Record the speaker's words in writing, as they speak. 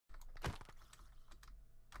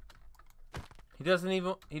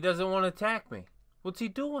He doesn't want to attack me. What's he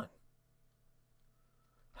doing?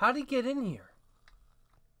 How'd he get in here?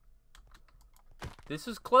 This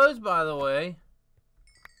is closed, by the way.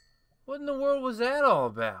 What in the world was that all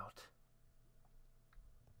about?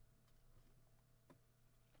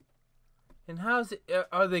 And how's it?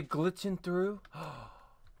 Are they glitching through?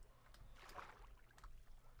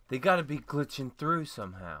 They gotta be glitching through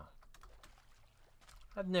somehow.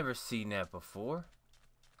 I've never seen that before.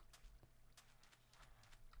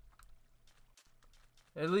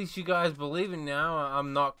 At least you guys believe it now.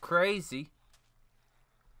 I'm not crazy.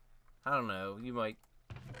 I don't know. You might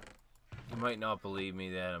not believe me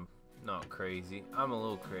that I'm not crazy. I'm a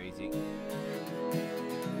little crazy.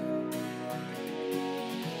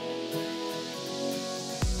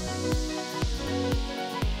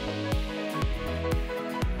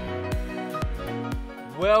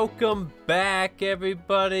 Welcome back,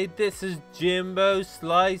 everybody. This is Jimbo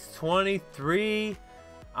Slice 23.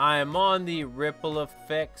 I am on the Ripple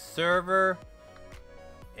Effects server,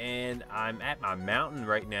 and I'm at my mountain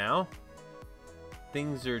right now.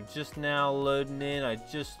 Things are just now loading in. I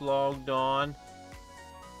just logged on,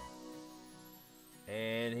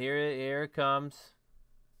 and here it comes.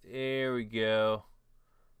 There we go.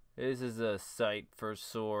 This is a sight for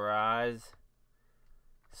sore eyes.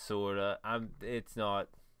 Sorta. It's not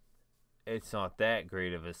that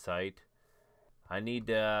great of a sight. I need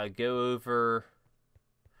to go over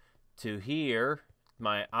to here,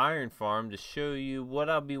 my iron farm, to show you what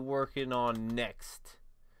I'll be working on next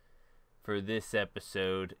for this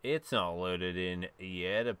episode. It's not loaded in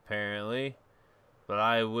yet, apparently, but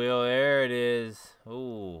I will. There it is.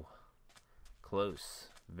 Ooh, close.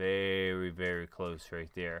 Very, very close right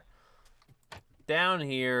there. Down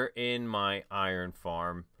here in my iron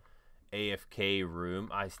farm AFK room,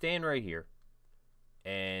 I stand right here,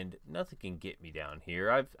 and nothing can get me down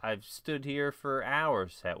here. I've stood here for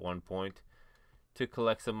hours at one point to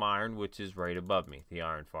collect some iron, which is right above me, the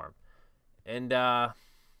iron farm. And I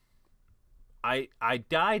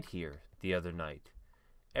died here the other night.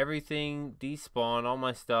 Everything despawned, all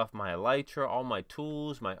my stuff, my elytra, all my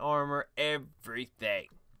tools, my armor, everything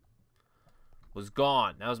was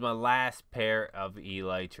gone. That was my last pair of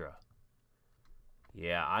elytra.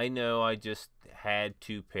 Yeah, I know I just had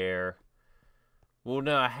 2 pair. Well,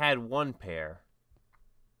 no, I had 1 pair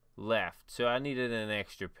left, so I needed an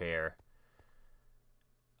extra pair.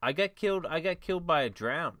 I got killed by a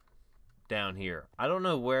drown down here. I don't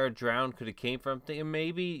know where a drown could have came from. Thinking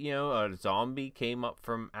maybe, you know, a zombie came up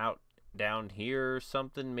from out down here or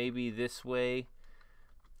something, maybe this way.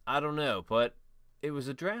 I don't know, but it was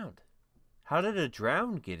a drown. How did a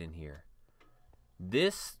drown get in here?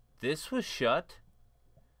 This was shut,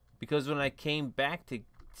 because when I came back to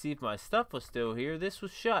see if my stuff was still here, this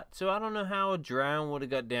was shut. So I don't know how a drown would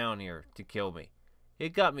have got down here to kill me. It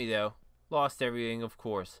got me though. Lost everything, of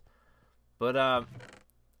course. But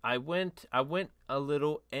I went a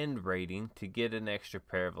little end raiding to get an extra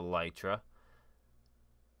pair of elytra.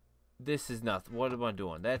 This is nothing. What am I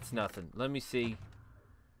doing? That's nothing. Let me see.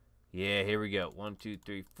 Yeah, here we go. 1, 2,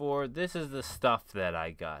 3, 4. This is the stuff that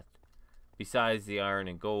I got. Besides the iron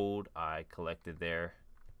and gold I collected there.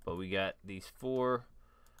 But we got these 4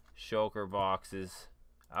 shulker boxes.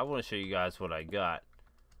 I want to show you guys what I got.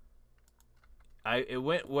 It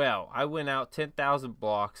went well. I went out 10,000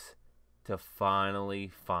 blocks to finally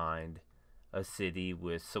find a city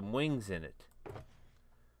with some wings in it.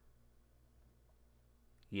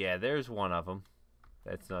 Yeah, there's one of them.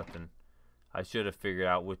 That's nothing. I should have figured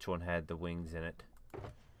out which one had the wings in it.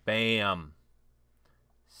 Bam!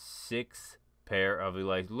 6 pair of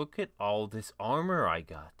elytra. Look at all this armor I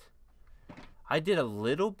got. I did a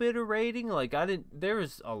little bit of raiding. Like, there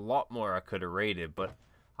was a lot more I could have raided, but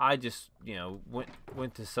I just, you know,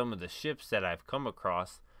 went to some of the ships that I've come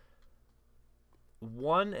across.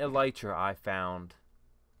 1 elytra I found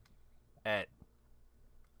at,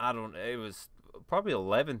 I don't know, it was probably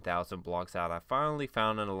 11,000 blocks out. I finally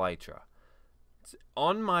found an elytra.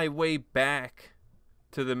 On my way back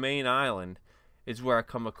to the main island is where I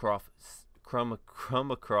come across.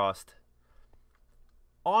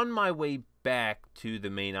 On my way back to the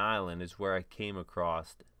main island is where I came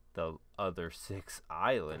across the other 6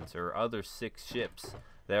 islands, or other 6 ships.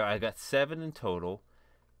 There, I got 7 in total.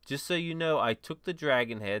 Just so you know, I took the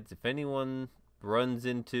dragon heads. If anyone runs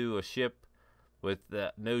into a ship with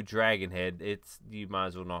no dragon head, you might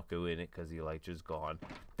as well not go in it, because the elytra's gone.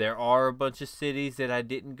 There are a bunch of cities that I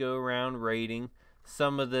didn't go around raiding.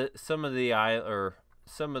 Some of the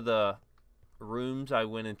rooms I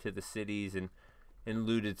went into the cities and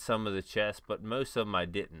looted some of the chests, but most of them I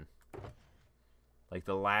didn't. Like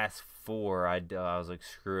the last 4, I was like,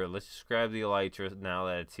 screw it. Let's just grab the elytra now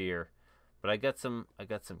that it's here. But I got some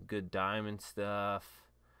good diamond stuff.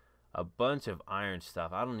 A bunch of iron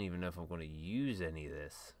stuff. I don't even know if I'm going to use any of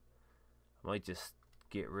this. I might just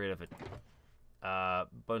get rid of it.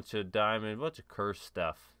 Bunch of diamond, bunch of cursed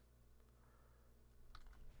stuff.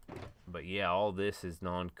 But yeah, all this is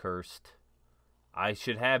non-cursed. I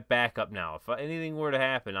should have backup now. If anything were to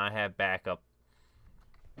happen, I have backup.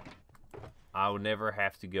 I will never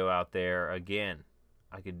have to go out there again.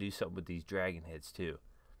 I could do something with these dragon heads too.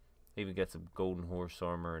 Even got some golden horse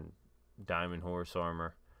armor and diamond horse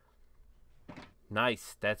armor.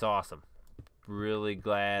 Nice. That's awesome. Really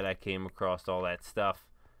glad I came across all that stuff.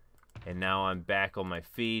 And now I'm back on my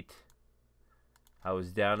feet. I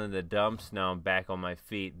was down in the dumps. Now I'm back on my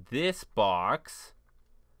feet. This box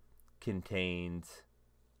contains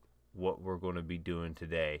what we're going to be doing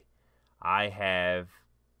today. I have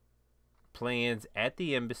plans at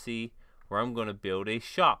the embassy where I'm going to build a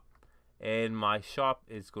shop. And my shop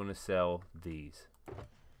is going to sell these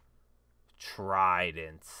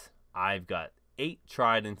tridents. I've got 8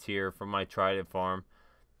 tridents here from my trident farm.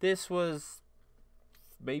 This was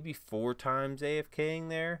maybe 4 times AFKing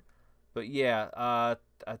there. But yeah,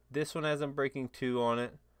 this one has Unbreaking 2 on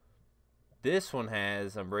it. This one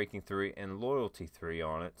has Unbreaking 3 and Loyalty 3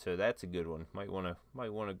 on it. So that's a good one. Might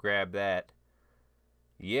wanna grab that.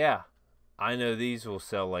 Yeah, I know these will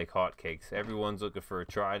sell like hotcakes. Everyone's looking for a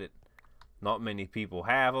trident. Not many people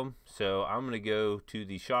have them, so I'm going to go to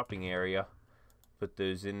the shopping area, put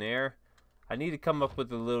those in there. I need to come up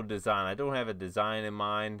with a little design. I don't have a design in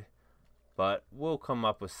mind, but we'll come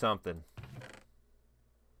up with something.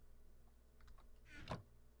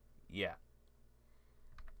 Yeah.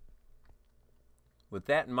 With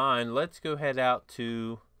that in mind, let's go head out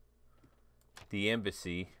to the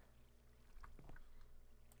embassy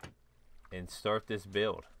and start this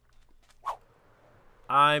build.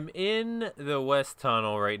 I'm in the west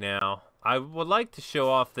tunnel right now. I would like to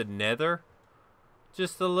show off the nether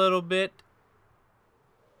just a little bit.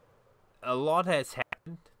 A lot has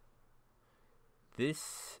happened.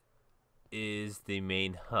 This is the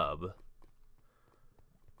main hub.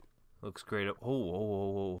 Looks great. Oh,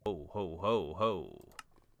 ho, ho, ho, ho, ho.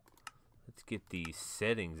 Let's get these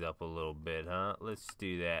settings up a little bit, huh? Let's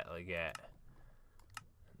do that like that.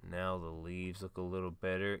 Now the leaves look a little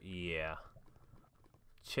better. Yeah.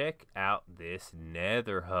 Check out this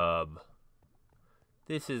nether hub.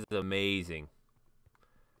 This is amazing.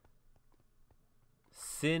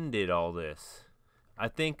 Sin did all this. I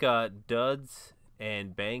think Duds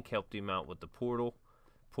and Bank helped him out with the portal.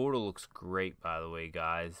 Portal looks great, by the way,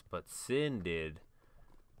 guys. But Sin did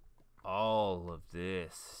all of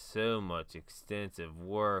this. So much extensive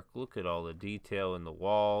work. Look at all the detail in the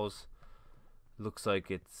walls. Looks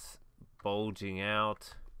like it's bulging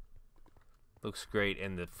out. Looks great.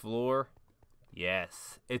 And the floor,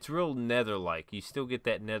 yes. It's real nether-like. You still get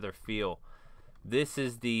that nether feel. This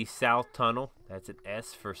is the south tunnel. That's an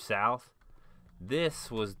S for south. This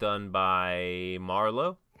was done by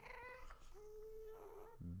Marlowe.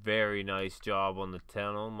 Very nice job on the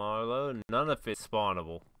tunnel, Marlowe. None of it's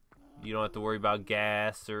spawnable. You don't have to worry about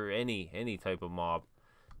gas or any type of mob.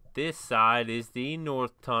 This side is the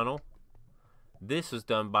north tunnel. This was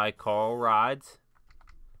done by Carl Rides.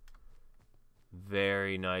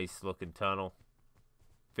 Very nice looking tunnel.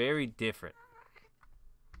 Very different.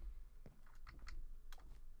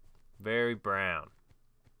 Very brown.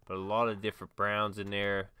 But a lot of different browns in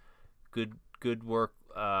there. Good work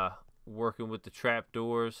working with the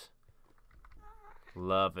trapdoors.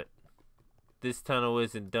 Love it. This tunnel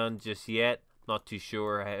isn't done just yet. Not too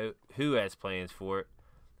sure who has plans for it.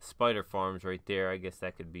 Spider farms right there. I guess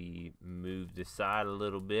that could be moved aside a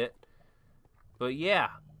little bit. But yeah.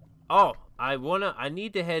 Oh, I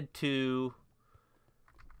need to head to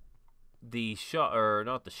the shop, or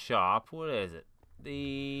not the shop. What is it?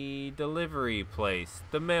 The delivery place.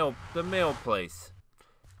 The mail place.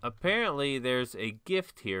 Apparently there's a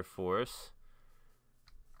gift here for us.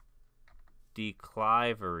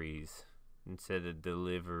 Decliveries instead of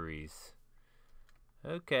deliveries.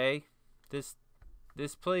 Okay. This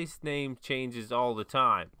place name changes all the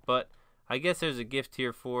time, but I guess there's a gift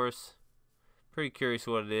here for us. Pretty curious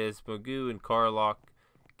what it is. Magoo and Carlock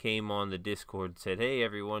came on the Discord and said, "Hey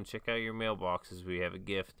everyone, check out your mailboxes. We have a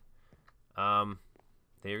gift." There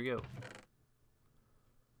we go.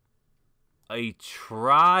 A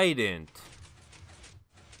trident.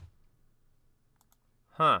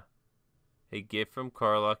 Huh. A gift from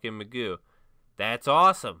Carlock and Magoo. That's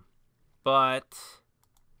awesome. But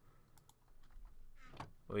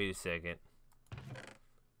wait a second.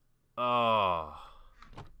 Oh.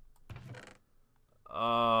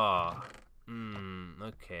 Oh.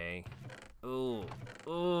 Okay. Ooh.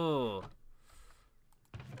 Ooh.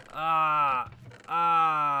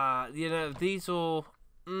 You know, these will...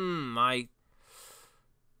 my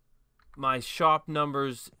shop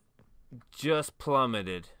numbers just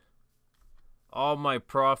plummeted. All my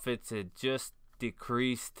profits had just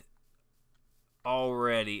decreased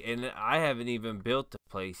already, and I haven't even built the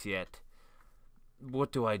place yet.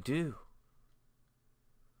 What do I do?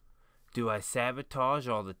 Do I sabotage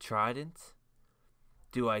all the tridents?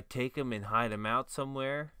 Do I take them and hide them out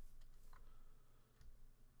somewhere?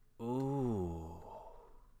 Ooh.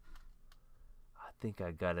 I think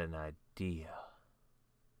I got an idea.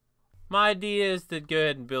 My idea is to go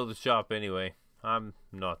ahead and build a shop anyway. I'm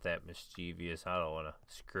not that mischievous. I don't want to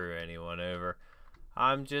screw anyone over.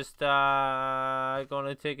 I'm just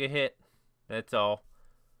gonna take a hit. That's all.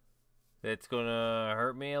 That's gonna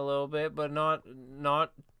hurt me a little bit, but not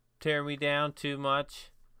tear me down too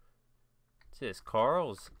much. What's this?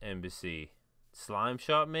 Carl's Embassy. Slime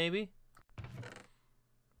shop, maybe?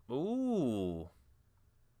 Ooh.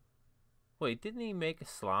 Wait, didn't he make a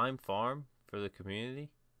slime farm for the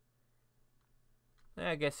community?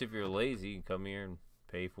 I guess if you're lazy, you can come here and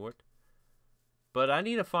pay for it. But I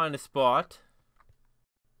need to find a spot.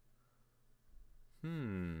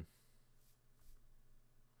 I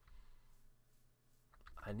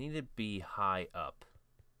need to be high up.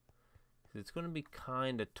 It's going to be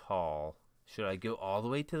kind of tall. Should I go all the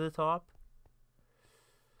way to the top?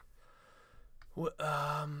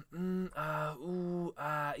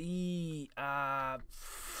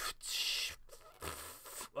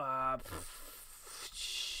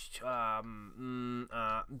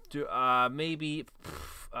 Maybe.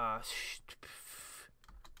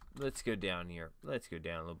 Let's go down here. Let's go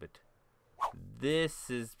down a little bit. This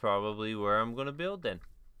is probably where I'm going to build then.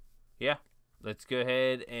 Yeah. Let's go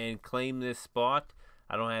ahead and claim this spot.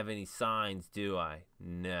 I don't have any signs, do I?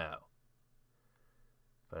 No.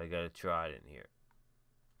 But I got to try it in here.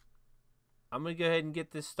 I'm going to go ahead and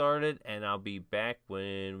get this started, and I'll be back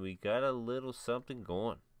when we got a little something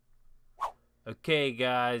going. Okay,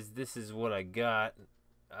 guys, this is what I got.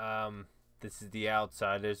 This is the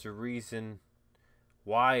outside. There's a reason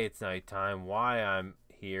why it's nighttime, why I'm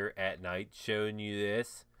here at night showing you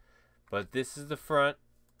this. But this is the front.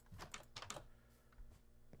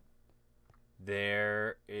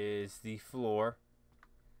 There is the floor.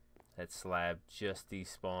 That slab just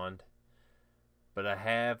despawned. But I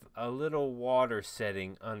have a little water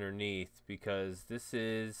setting underneath because this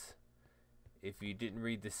is, if you didn't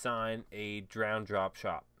read the sign, a drown drop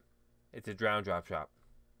shop. It's a drown drop shop.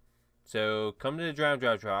 So come to the drown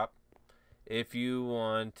drop shop if you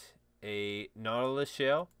want a nautilus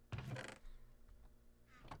shell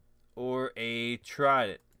or a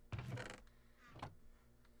trident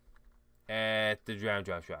at the drown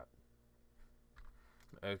drop shop.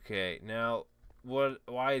 Okay, now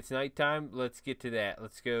why it's nighttime? Let's get to that.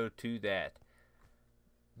 Let's go to that.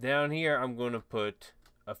 Down here I'm going to put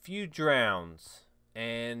a few drowns,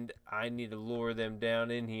 and I need to lure them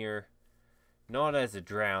down in here. Not as a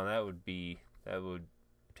drown, that would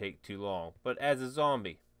take too long, but as a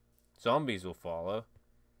zombie. Zombies will follow.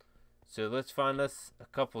 So let's find us a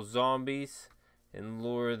couple zombies and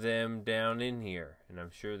lure them down in here. And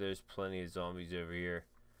I'm sure there's plenty of zombies over here.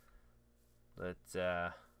 Let's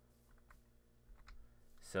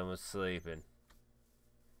someone's sleeping.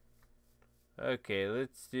 Okay,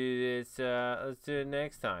 let's do this. Let's do it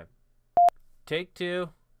next time. Take two.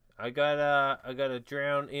 I got a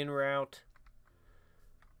drown en route.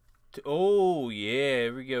 Oh yeah,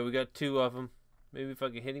 here we go. We got two of them. Maybe if I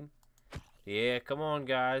can hit him. Yeah, come on,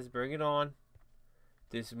 guys, bring it on.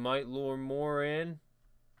 This might lure more in.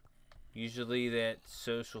 Usually that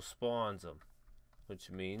social spawns them,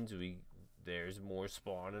 which means there's more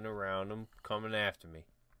spawning around them coming after me.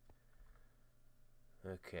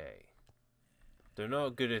 Okay. They're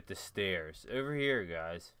not good at the stairs. Over here,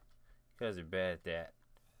 guys. You guys are bad at that.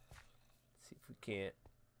 Let's see if we can't.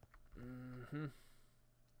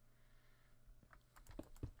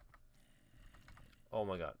 Oh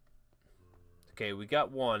my god. Okay, we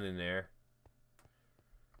got one in there.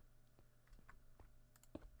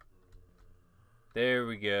 There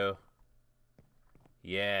we go.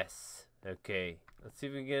 Yes. Okay. Let's see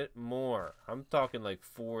if we can get more. I'm talking like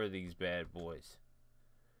 4 of these bad boys.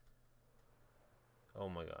 Oh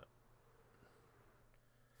my god.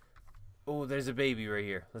 Oh, there's a baby right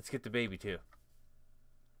here. Let's get the baby too.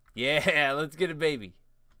 Yeah, let's get a baby.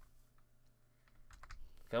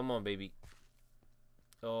 Come on, baby.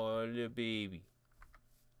 Oh, little baby.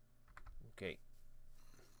 Okay.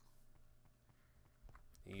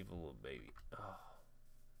 Evil little baby. Oh.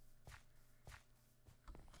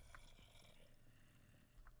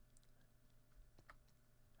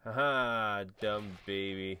 Haha, dumb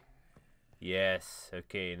baby. Yes.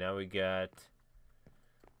 Okay, now we got...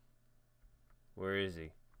 Where is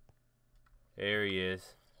he? There he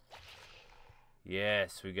is.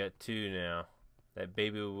 Yes, we got 2 now. That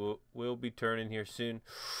baby will be turning here soon.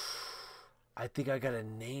 I think I gotta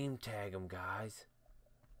name tag him, guys.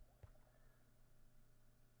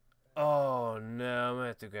 Oh no, I'm gonna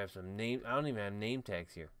have to grab some name. I don't even have name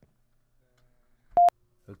tags here.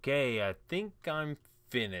 Okay, I think I'm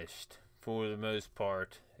finished for the most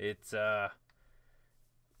part. It's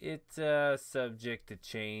subject to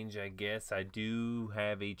change, I guess. I do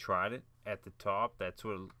have a trident at the top. That's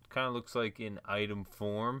what it kind of looks like in item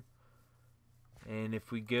form. And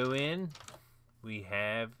if we go in, we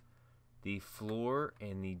have the floor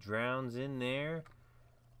and the drowns in there.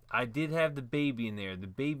 I did have the baby in there. The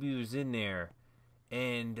baby was in there.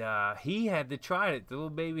 And he had the trident. The little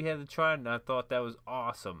baby had the trident. I thought that was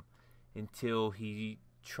awesome. Until he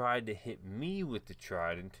tried to hit me with the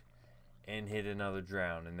trident and hit another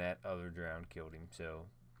drown. And that other drown killed him. So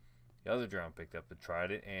the other drown picked up the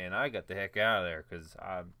trident. And I got the heck out of there. Because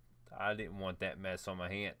I didn't want that mess on my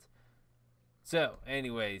hands. So,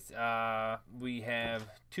 anyways, we have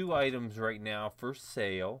 2 items right now for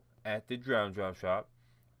sale at the Drown Drop Shop.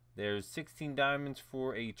 There's 16 diamonds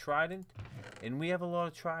for a trident, and we have a lot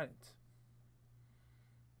of tridents.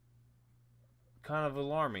 Kind of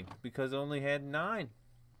alarming, because I only had 9.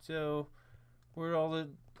 So, where'd all the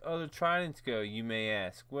other tridents go, you may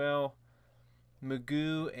ask? Well,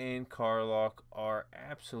 Magoo and Carlock are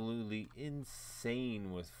absolutely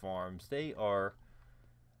insane with farms. They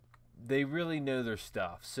really know their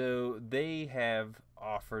stuff. So they have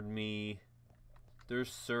offered me their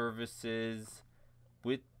services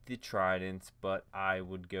with the tridents, but I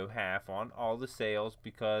would go half on all the sales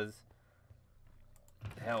because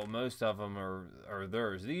hell, most of them are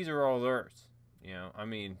theirs. These are all theirs. You know, I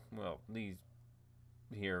mean, well, these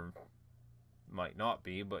here might not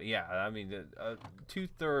be, but yeah, I mean,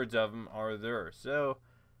 2/3 of them are theirs. So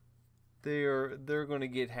they're going to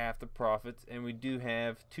get half the profits, and we do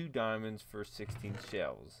have 2 diamonds for 16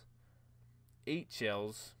 shells. 8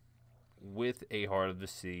 shells with a Heart of the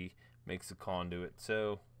Sea makes a conduit.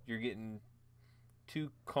 So you're getting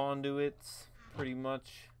 2 conduits pretty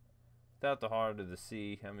much without the Heart of the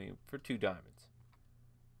Sea. I mean, for 2 diamonds.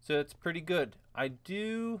 So it's pretty good. I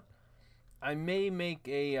may make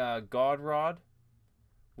a God Rod,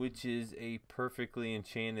 which is a perfectly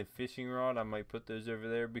enchanted fishing rod. I might put those over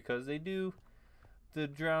there because they do, the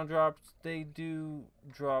drown drops, they do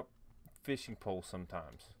drop fishing poles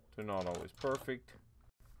sometimes. They're not always perfect.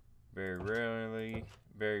 Very rarely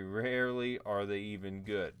are they even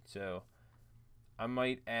good. So I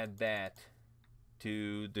might add that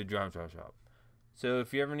to the drown drop shop. So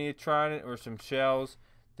if you ever need a trident or some shells,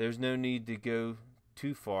 there's no need to go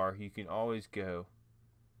too far. You can always go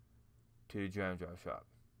to the drown drop shop.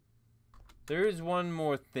 There is one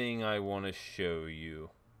more thing I want to show you.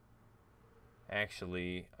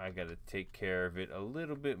 Actually, I got to take care of it a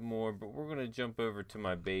little bit more, but we're going to jump over to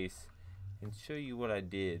my base and show you what I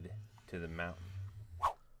did to the mountain.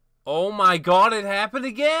 Oh my god, it happened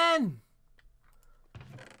again!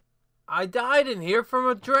 I died in here from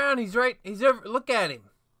a drown. He's over, look at him.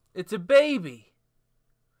 It's a baby.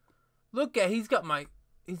 Look at, he's got my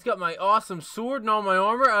awesome sword and all my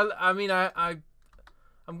armor.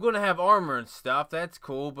 I'm going to have armor and stuff. That's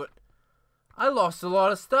cool, but I lost a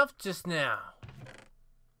lot of stuff just now.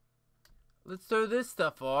 Let's throw this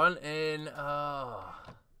stuff on, and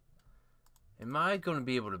am I going to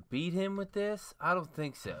be able to beat him with this? I don't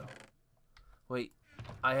think so. Wait,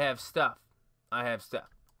 I have stuff.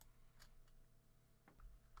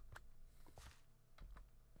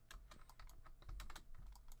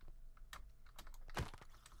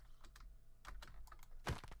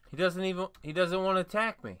 He doesn't want to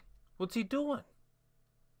attack me. What's he doing?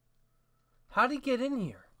 How'd he get in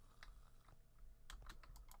here?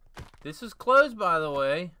 This is closed, by the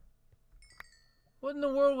way. What in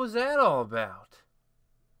the world was that all about?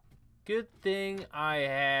 Good thing I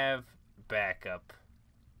have backup.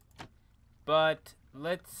 But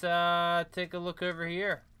let's take a look over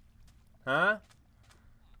here. Huh?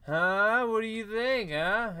 What do you think,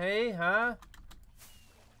 huh? Hey, huh?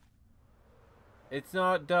 It's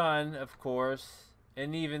not done, of course.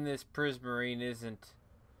 And even this prismarine isn't.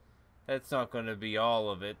 That's not going to be all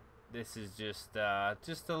of it. This is just a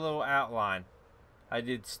little outline. I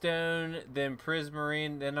did stone, then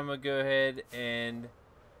prismarine, then I'm going to go ahead and,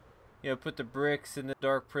 put the bricks in the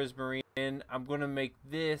dark prismarine in. I'm going to make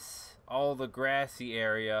this, all the grassy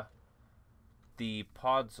area, the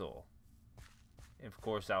podzol. Of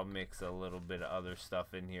course, I'll mix a little bit of other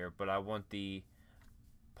stuff in here, but I want the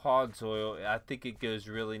pod soil. I think it goes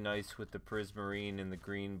really nice with the prismarine and the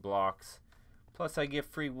green blocks. Plus, I get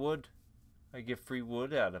free wood. I get free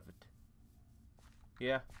wood out of it.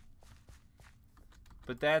 Yeah.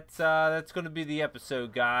 But that's going to be the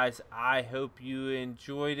episode, guys. I hope you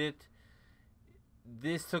enjoyed it.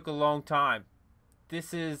 This took a long time.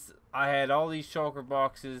 I had all these shulker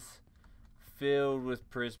boxes filled with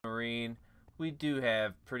prismarine. We do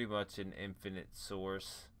have pretty much an infinite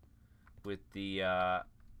source with the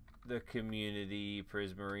community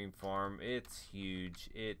prismarine farm. It's huge.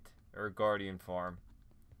 Or guardian farm.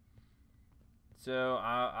 So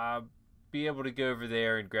I'll be able to go over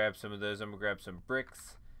there and grab some of those. I'm gonna grab some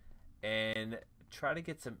bricks and try to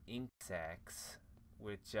get some ink sacs,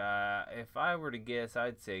 which if I were to guess,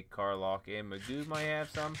 I'd say Carlock and Magoo might have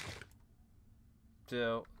some.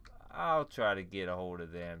 So I'll try to get a hold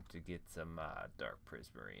of them to get some dark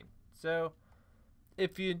prismarine. So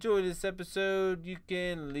if you enjoyed this episode, you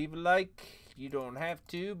can leave a like. You don't have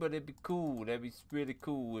to, but it'd be cool. That'd be really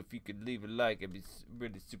cool if you could leave a like. It'd be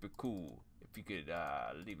really super cool if you could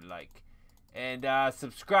leave a like. And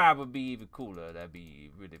subscribe would be even cooler. That'd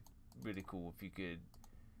be really, really cool if you could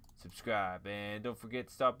subscribe. And don't forget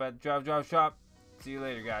to stop at the Drive Shop. See you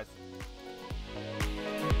later, guys.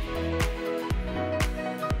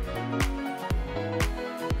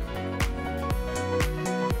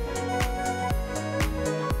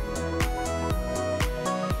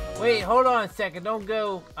 Wait, hold on a second. Don't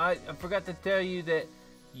go. I forgot to tell you that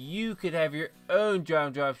you could have your own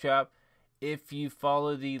Drive Shop if you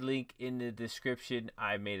follow the link in the description.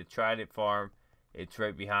 I made a Trident farm. It's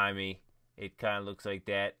right behind me. It kind of looks like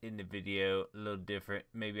that in the video. A little different.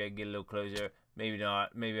 Maybe I can get a little closer. Maybe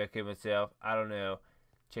not. Maybe I can myself. I don't know.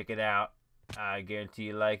 Check it out. I guarantee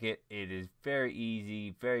you like it. It is very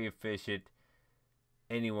easy, very efficient.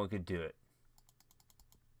 Anyone could do it.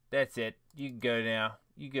 That's it. You can go now.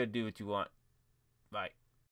 You go do what you want. Bye.